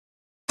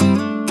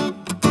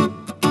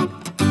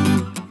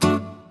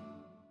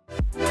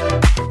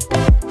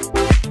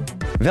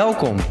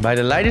Welkom bij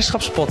de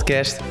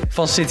Leiderschapspodcast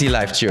van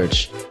CityLife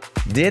Church.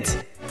 Dit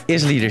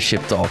is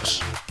Leadership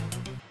Talks.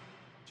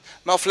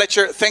 Mal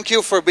Fletcher, thank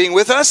you for being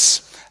with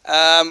us.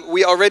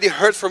 We already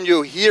heard from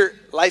you here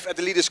live at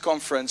the Leaders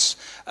Conference.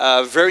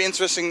 Very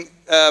interesting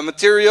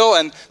material,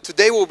 and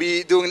today we'll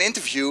be doing an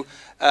interview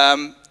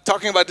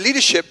talking about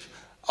leadership,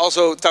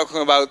 also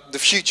talking about the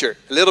future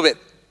a little bit.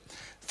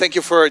 Thank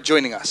you for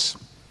joining us.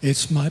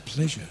 It's my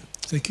pleasure.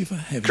 Thank you for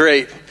having me.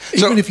 Great.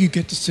 Even if you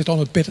get to sit on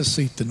a better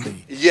seat than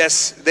me.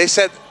 Yes, they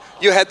said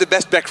you had the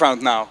best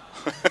background now.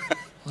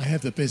 I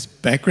have the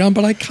best background,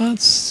 but I can't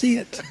see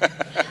it.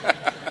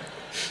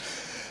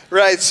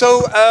 Right,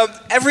 so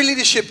every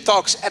Leadership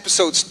Talks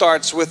episode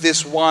starts with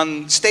this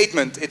one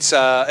statement. It's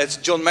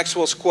John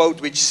Maxwell's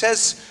quote, which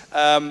says,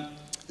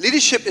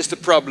 leadership is the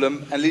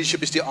problem and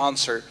leadership is the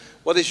answer.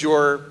 What is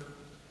your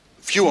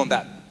view on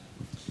that?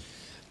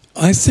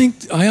 I think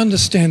I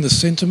understand the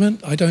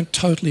sentiment. I don't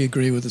totally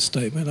agree with the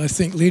statement. I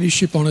think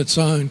leadership on its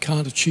own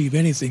can't achieve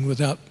anything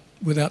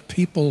without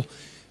people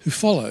who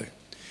follow.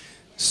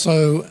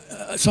 So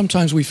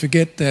sometimes we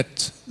forget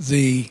that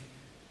the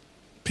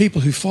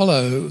people who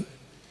follow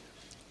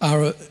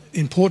are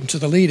important to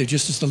the leader,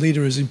 just as the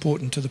leader is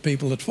important to the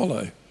people that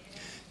follow.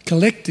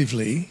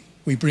 Collectively,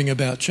 we bring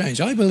about change.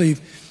 I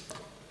believe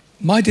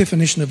my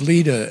definition of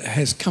leader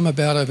has come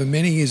about over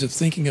many years of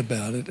thinking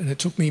about it, and it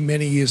took me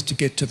many years to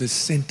get to this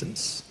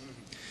sentence.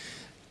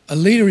 A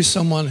leader is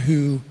someone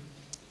who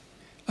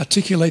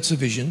articulates a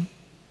vision,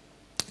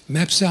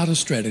 maps out a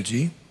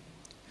strategy,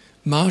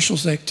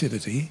 marshals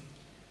activity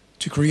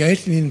to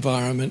create an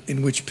environment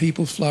in which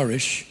people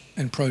flourish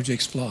and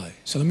projects fly.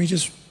 So let me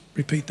just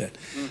repeat that.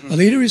 A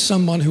leader is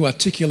someone who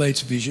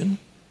articulates vision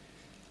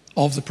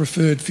of the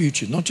preferred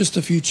future, not just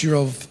the future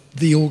of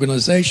the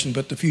organisation,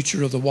 but the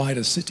future of the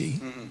wider city.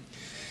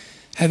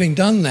 Having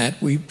done that,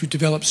 we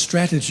develop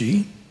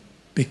strategy,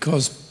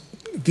 because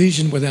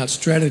vision without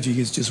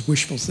strategy is just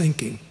wishful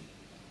thinking.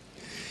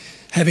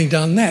 Having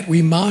done that,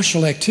 we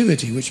marshal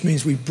activity, which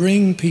means we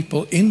bring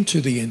people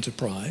into the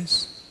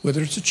enterprise,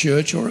 whether it's a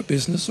church or a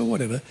business or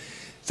whatever,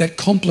 that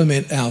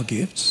complement our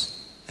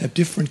gifts, have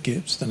different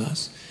gifts than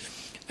us.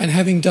 And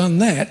having done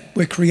that,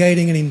 we're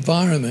creating an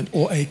environment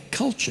or a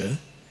culture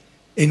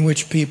in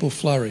which people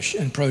flourish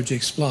and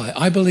projects fly.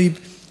 I believe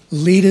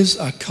leaders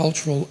are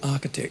cultural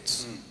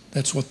architects.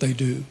 That's what they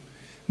do.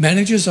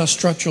 Managers are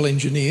structural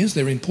engineers.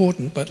 They're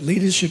important, but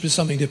leadership is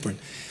something different.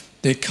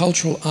 They're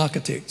cultural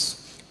architects.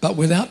 But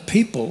without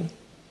people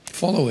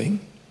following,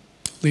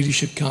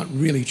 leadership can't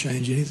really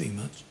change anything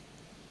much.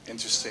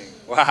 Interesting.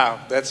 Wow,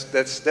 that's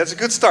a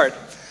good start.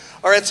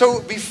 All right,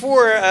 so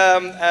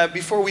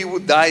before we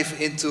would dive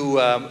into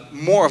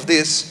more of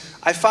this,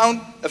 I found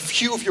a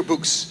few of your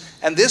books.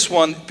 And this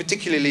one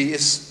particularly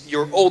is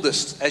your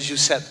oldest, as you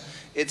said.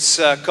 It's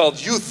called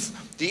Youth,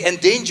 the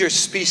Endangered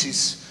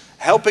Species,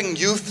 Helping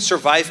Youth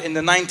Survive in the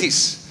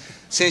 90s.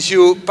 Since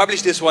you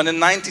published this one in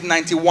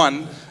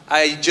 1991,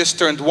 I just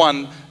turned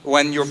one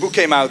when your book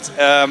came out.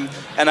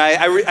 And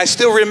I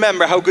still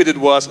remember how good it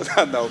was.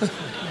 No.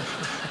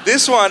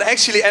 This one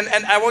actually,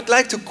 and I would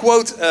like to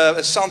quote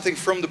something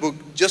from the book,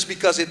 just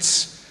because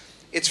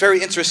it's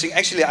very interesting.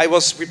 Actually, I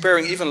was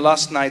preparing even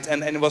last night,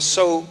 and it was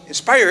so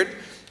inspired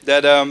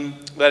that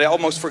I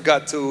almost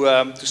forgot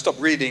to stop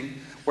reading.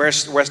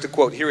 Where's the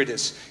quote? Here it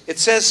is. It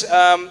says,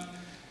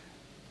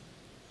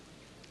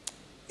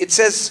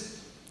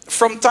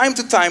 from time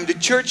to time, the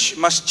church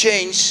must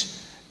change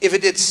if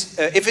it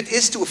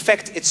is to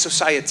affect its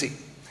society.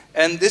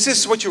 And this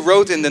is what you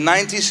wrote in the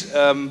 90s,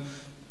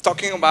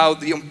 talking about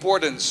the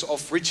importance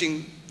of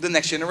reaching the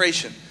next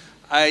generation.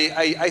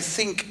 I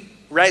think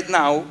right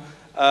now,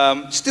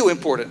 still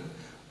important.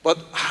 But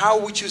how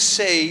would you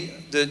say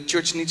the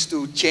church needs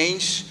to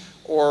change,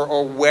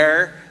 or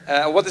where?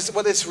 What is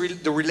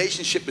the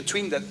relationship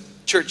between the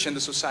church and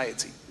the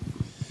society?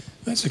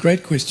 That's a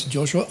great question,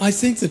 Joshua. I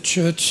think the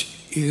church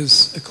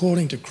is,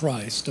 according to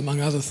Christ,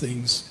 among other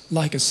things,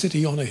 like a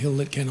city on a hill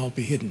that cannot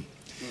be hidden.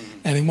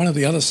 And in one of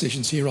the other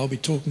sessions here, I'll be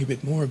talking a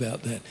bit more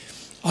about that.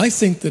 I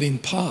think that in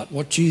part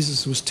what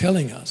Jesus was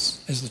telling us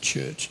as the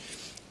church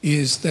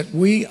is that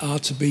we are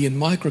to be in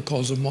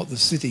microcosm what the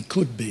city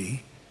could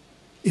be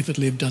if it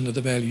lived under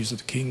the values of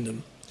the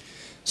kingdom.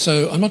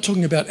 So I'm not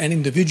talking about an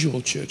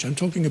individual church. I'm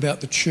talking about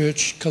the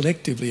church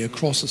collectively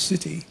across a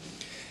city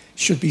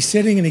should be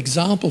setting an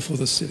example for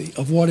the city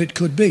of what it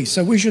could be.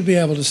 So we should be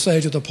able to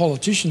say to the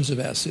politicians of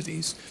our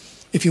cities,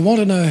 if you want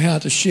to know how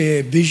to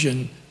share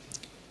vision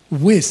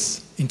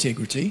with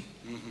integrity,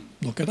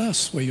 look at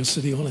us, we're your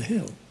city on a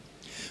hill.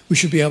 We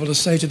should be able to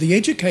say to the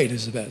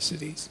educators of our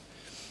cities,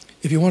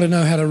 if you want to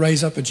know how to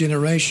raise up a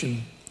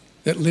generation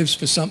that lives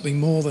for something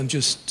more than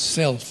just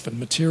self and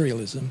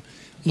materialism,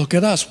 look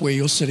at us, we're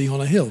your city on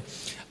a hill.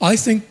 I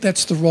think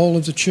that's the role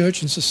of the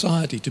church and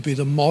society, to be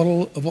the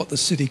model of what the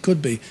city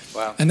could be.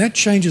 Wow. And that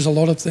changes a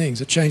lot of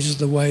things. It changes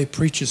the way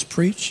preachers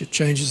preach. It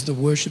changes the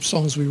worship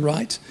songs we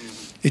write.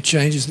 It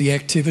changes the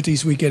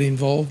activities we get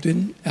involved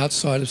in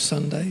outside of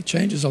Sunday. It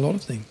changes a lot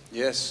of things.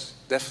 Yes.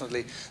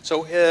 definitely.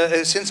 So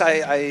since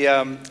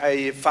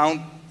I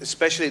found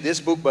especially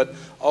this book, but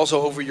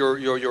also over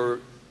your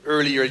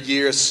earlier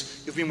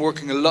years, you've been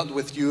working a lot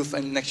with youth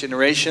and next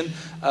generation.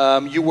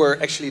 You were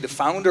actually the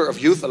founder of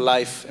Youth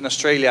Alive in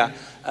Australia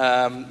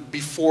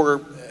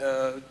before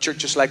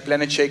churches like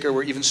Planet Shaker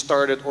were even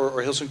started,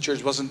 or Hillsong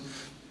Church wasn't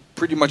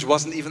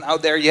even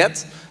out there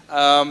yet.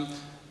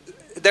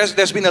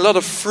 There's been a lot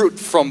of fruit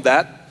from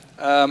that,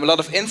 a lot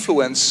of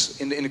influence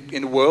in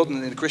the world,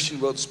 and in the Christian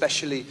world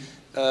especially,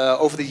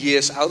 over the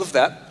years out of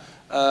that.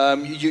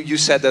 You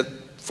said that,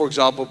 for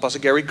example, Pastor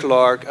Gary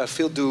Clark,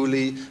 Phil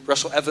Dooley,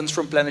 Russell Evans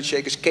from Planet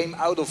Shakers came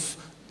out of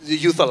the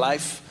Youth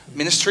Alive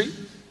ministry.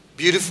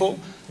 Beautiful.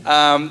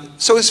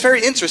 So it's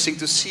very interesting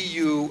to see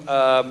you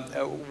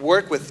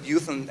work with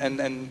youth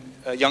and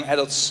young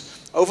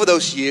adults over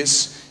those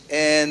years,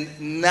 and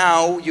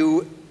now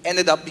you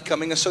ended up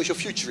becoming a social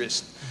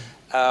futurist.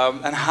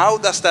 And how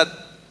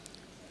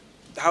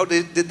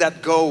did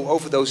that go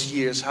over those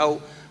years?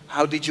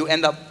 How did you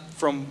end up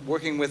from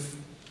working with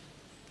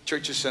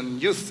churches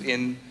and youth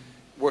in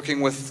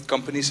working with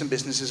companies and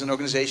businesses and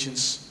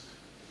organizations?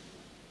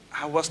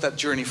 How was that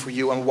journey for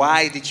you, and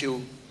why did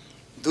you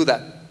do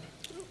that?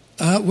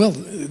 Well,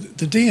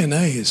 the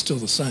DNA is still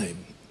the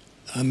same.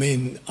 I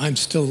mean, I'm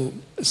still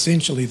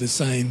essentially the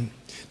same,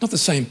 not the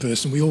same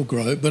person, we all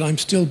grow, but I'm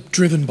still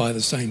driven by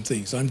the same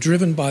things. I'm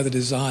driven by the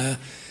desire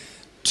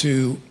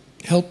to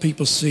help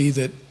people see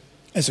that,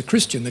 as a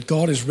Christian, that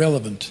God is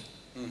relevant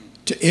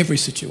to every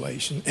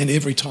situation and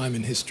every time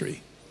in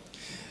history.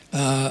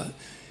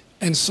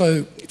 And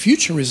so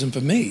futurism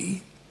for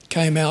me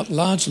came out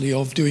largely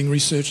of doing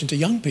research into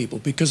young people,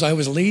 because I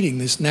was leading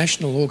this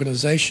national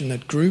organisation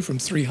that grew from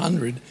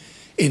 300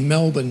 in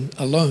Melbourne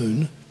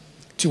alone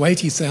to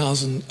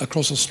 80,000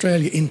 across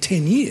Australia in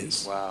 10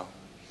 years. Wow.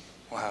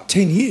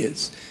 10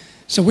 years.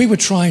 So we were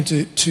trying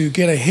to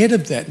get ahead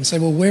of that and say,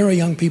 well, where are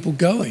young people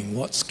going?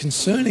 What's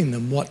concerning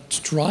them? What's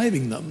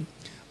driving them?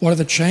 What are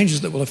the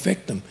changes that will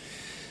affect them?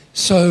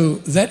 So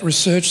that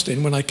research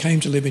then, when I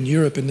came to live in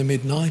Europe in the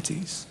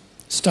mid-90s,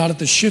 started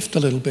to shift a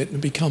little bit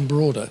and become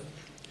broader,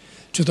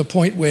 to the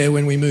point where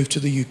when we moved to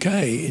the UK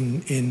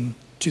in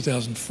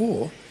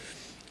 2004,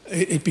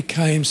 it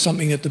became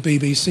something that the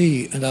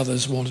BBC and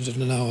others wanted to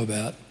know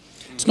about.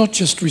 It's not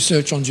just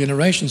research on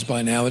generations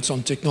by now, it's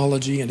on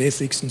technology and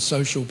ethics and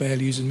social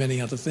values and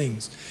many other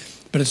things.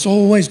 But it's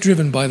always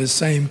driven by the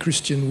same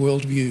Christian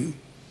worldview.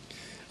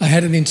 I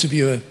had an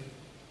interviewer,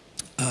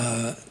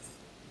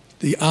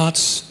 the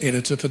arts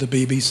editor for the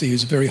BBC,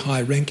 who's a very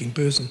high-ranking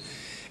person.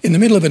 In the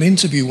middle of an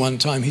interview one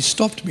time, he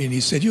stopped me and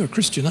he said, "You're a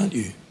Christian, aren't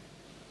you?"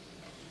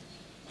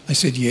 I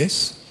said,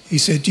 "Yes." He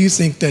said, "Do you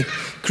think that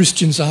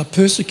Christians are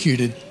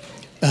persecuted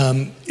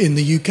in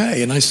the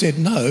UK?" And I said,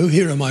 "No,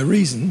 here are my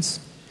reasons."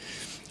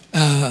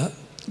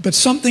 But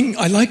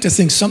I like to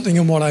think something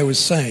in what I was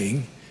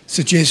saying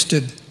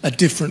suggested a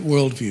different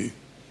worldview.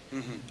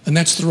 Mm-hmm. And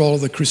that's the role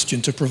of the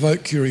Christian, to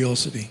provoke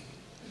curiosity.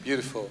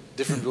 Beautiful.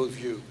 Different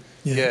worldview.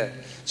 Yeah. Yeah.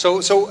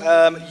 So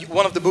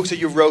one of the books that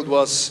you wrote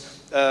was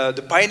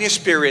The Pioneer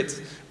Spirit,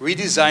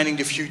 Redesigning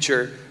the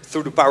Future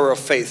Through the Power of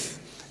Faith.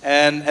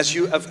 And as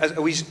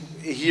we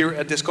here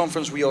at this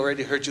conference, we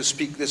already heard you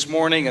speak this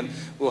morning, and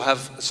we'll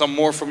have some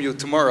more from you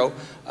tomorrow.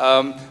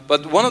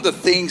 But one of the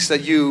things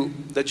that you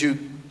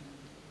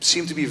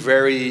seem to be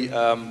very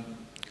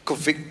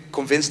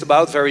convinced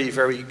about, very,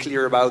 very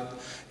clear about,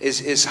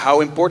 is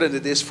how important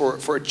it is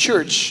for a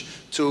church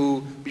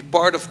to be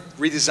part of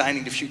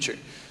redesigning the future.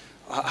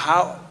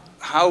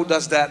 What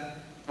does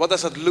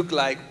that look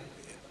like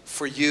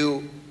for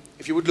you,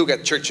 if you would look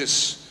at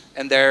churches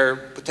and their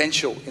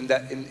potential in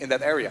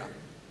that area?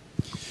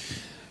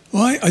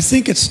 Well, I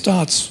think it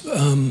starts,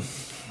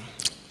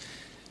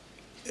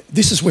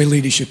 this is where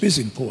leadership is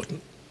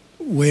important,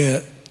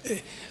 where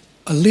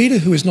a leader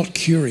who is not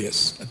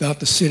curious about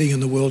the city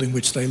and the world in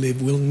which they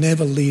live will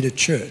never lead a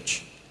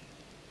church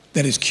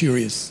that is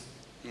curious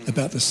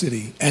about the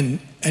city. And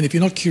if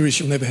you're not curious,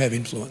 you'll never have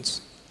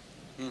influence.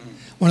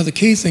 One of the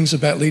key things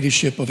about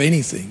leadership of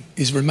anything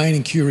is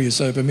remaining curious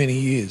over many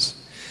years,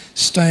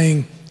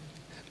 staying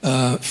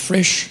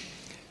fresh,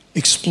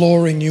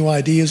 exploring new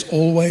ideas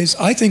always.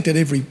 I think that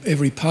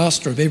every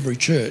pastor of every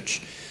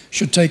church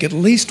should take at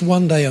least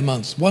one day a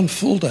month, one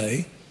full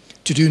day,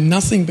 to do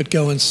nothing but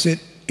go and sit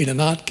in an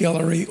art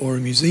gallery or a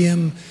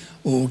museum,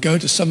 or go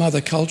to some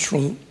other go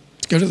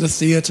to the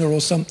theatre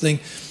or something.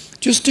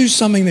 Just do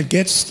something that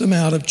gets them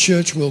out of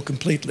church world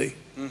completely.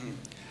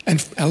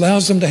 And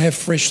allows them to have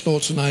fresh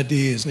thoughts and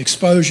ideas and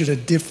exposure to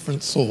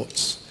different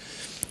thoughts.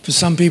 For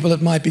some people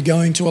it might be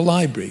going to a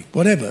library,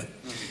 whatever.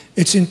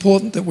 It's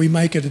important that we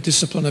make it a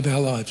discipline of our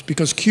lives,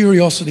 because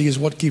curiosity is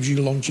what gives you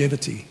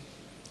longevity.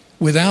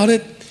 Without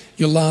it,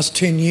 you'll last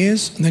 10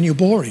 years and then you're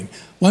boring.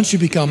 Once you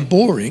become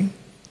boring,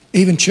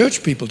 even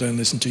church people don't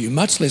listen to you,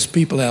 much less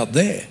people out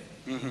there.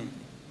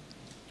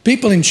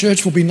 People in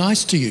church will be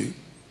nice to you.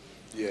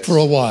 Yes. for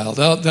a while.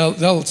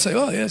 They'll say,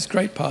 oh, yeah, it's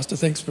great, Pastor,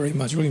 thanks very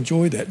much, really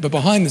enjoyed that. But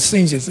behind the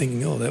scenes, you're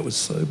thinking, oh, that was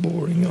so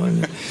boring.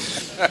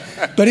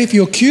 But if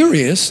you're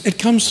curious, it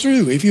comes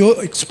through. If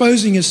you're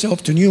exposing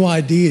yourself to new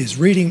ideas,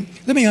 reading...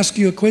 Let me ask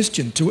you a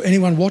question to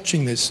anyone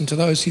watching this and to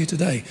those here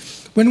today.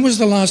 When was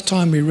the last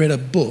time we read a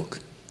book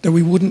that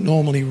we wouldn't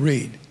normally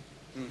read?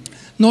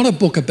 Not a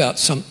book about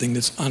something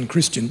that's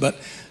unchristian, but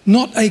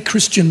not a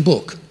Christian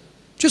book,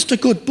 just a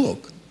good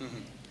book.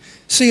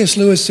 C.S.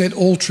 Lewis said,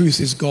 all truth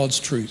is God's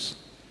truth.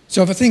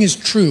 So if a thing is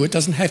true, it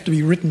doesn't have to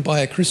be written by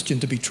a Christian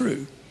to be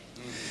true.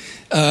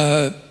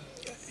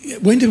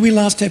 When did we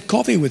last have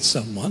coffee with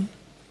someone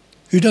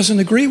who doesn't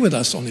agree with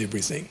us on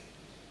everything?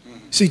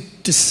 See,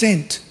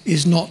 dissent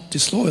is not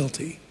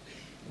disloyalty.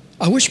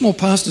 I wish more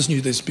pastors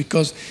knew this,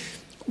 because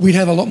we'd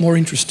have a lot more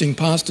interesting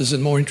pastors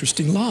and more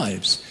interesting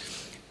lives.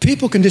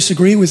 People can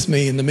disagree with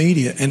me in the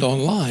media and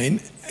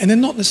online, and they're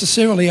not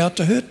necessarily out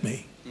to hurt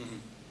me.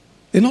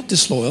 They're not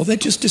disloyal, they're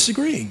just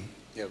disagreeing.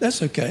 Yep.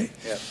 That's okay.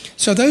 Yep.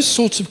 So those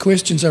sorts of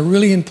questions are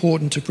really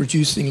important to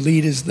producing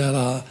leaders that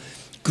are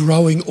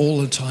growing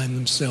all the time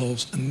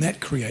themselves, and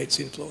that creates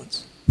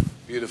influence.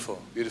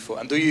 Beautiful, beautiful.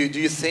 And do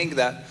you think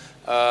that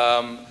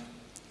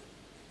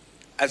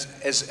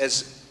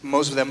as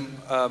most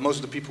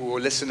of the people who are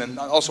listening and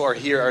also are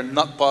here are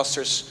not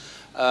pastors,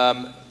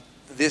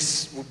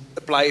 this would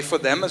apply for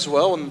them as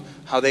well, and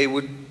how they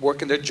would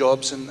work in their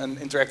jobs and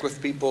interact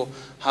with people?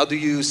 How do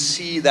you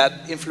see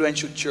that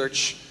influential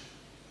church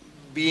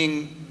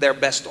being their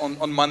best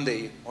on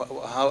Monday?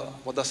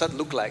 What does that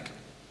look like?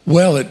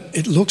 Well,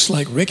 it looks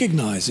like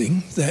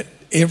recognizing that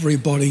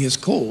everybody is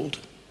called.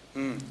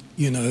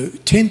 You know,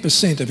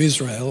 10% of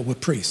Israel were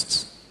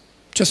priests,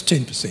 just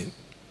 10%.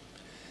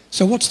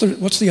 So what's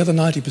the other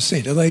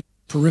 90%? Are they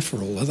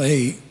peripheral? Are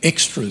they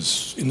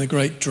extras in the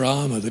great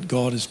drama that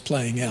God is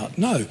playing out?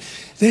 No,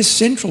 they're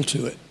central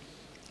to it.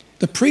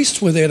 The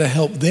priests were there to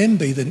help them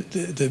be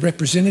the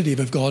representative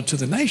of God to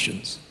the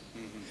nations.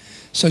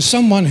 So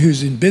someone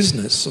who's in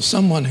business, or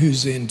someone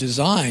who's in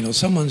design, or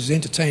someone who's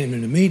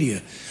entertainment and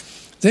media,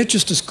 they're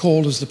just as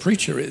called as the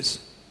preacher is.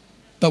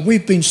 But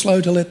we've been slow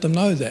to let them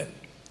know that.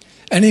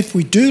 And if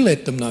we do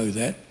let them know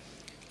that,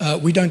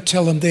 we don't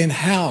tell them then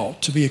how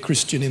to be a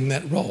Christian in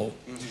that role.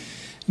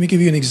 Let me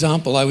give you an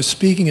example. I was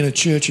speaking in a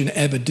church in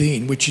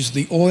Aberdeen, which is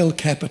the oil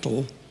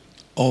capital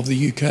of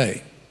the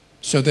UK.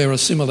 So there are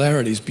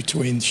similarities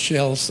between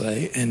Shell,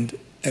 say, and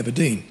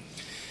Aberdeen.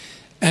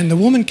 And the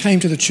woman came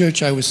to the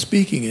church I was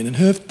speaking in, and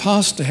her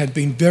pastor had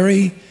been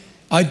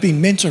I'd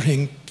been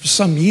mentoring for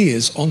some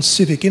years on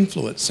civic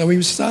influence. So he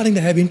was starting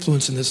to have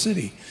influence in the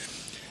city.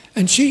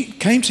 And she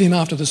came to him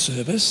after the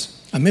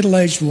service, a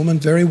middle-aged woman,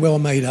 very well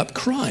made up,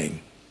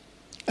 crying.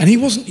 And he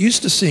wasn't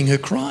used to seeing her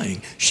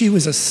crying. She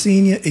was a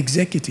senior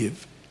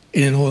executive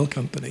in an oil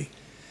company.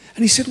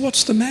 And he said,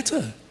 "What's the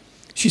matter?"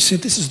 She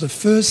said, "This is the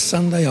first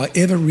Sunday I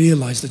ever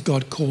realized that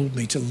God called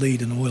me to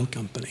lead an oil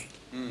company."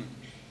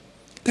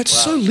 That's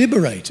so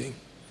liberating.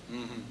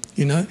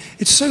 You know,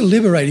 it's so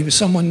liberating for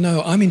someone to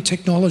know, I'm in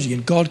technology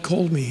and God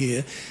called me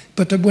here.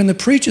 But when the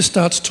preacher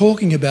starts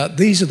talking about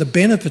these are the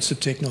benefits of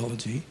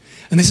technology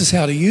and this is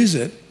how to use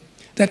it,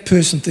 that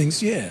person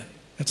thinks, yeah,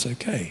 that's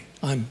okay.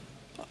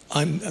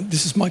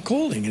 This is my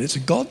calling, and it's a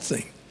God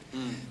thing.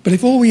 But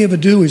if all we ever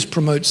do is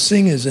promote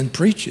singers and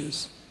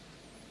preachers,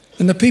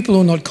 then the people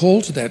who are not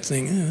called to that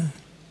thing,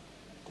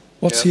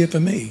 what's here for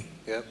me?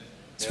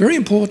 It's very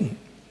important.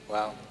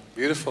 Wow,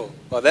 beautiful.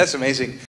 Well, that's amazing.